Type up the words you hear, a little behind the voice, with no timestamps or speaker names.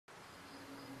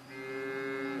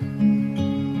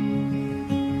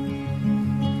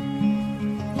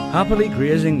Happily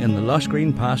grazing in the lush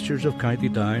green pastures of County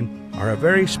Down are a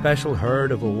very special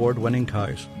herd of award-winning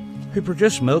cows who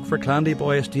produce milk for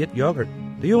Clandeboye Estate Yogurt,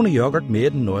 the only yogurt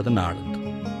made in Northern Ireland.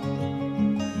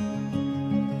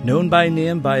 Known by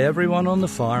name by everyone on the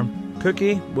farm,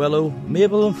 Cookie, Willow,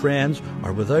 Mabel and friends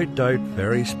are without doubt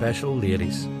very special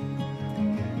ladies.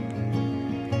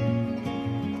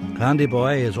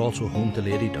 Clandeboye is also home to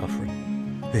Lady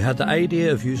Dufferin, who had the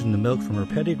idea of using the milk from her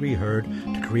pedigree herd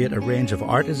to create a range of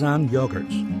artisan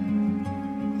yogurts.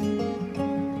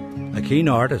 A keen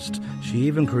artist, she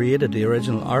even created the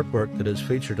original artwork that is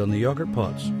featured on the yogurt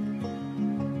pots.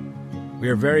 We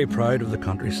are very proud of the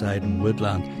countryside and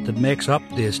woodland that makes up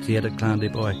the estate at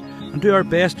Clandeboye and do our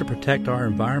best to protect our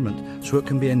environment so it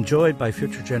can be enjoyed by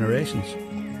future generations.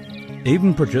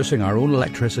 Even producing our own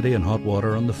electricity and hot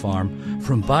water on the farm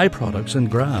from byproducts and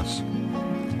grass.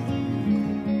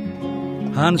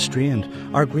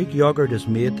 Hand-strained, our Greek yogurt is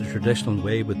made the traditional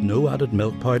way with no added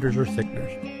milk powders or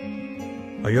thickeners.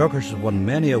 Our yogurts have won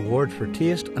many awards for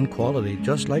taste and quality,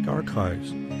 just like our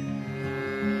cows.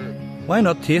 Why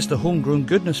not taste the homegrown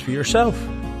goodness for yourself?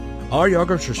 Our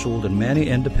yogurts are sold in many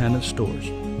independent stores,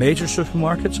 major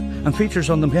supermarkets and features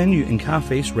on the menu in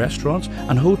cafes, restaurants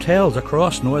and hotels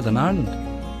across Northern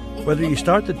Ireland. Whether you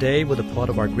start the day with a pot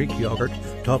of our Greek yogurt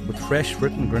topped with fresh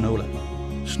fruit and granola,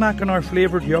 snack on our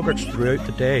flavoured yogurts throughout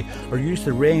the day or use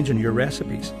the range in your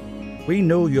recipes, we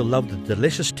know you'll love the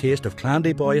delicious taste of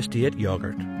Clandeboye Estate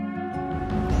Yogurt.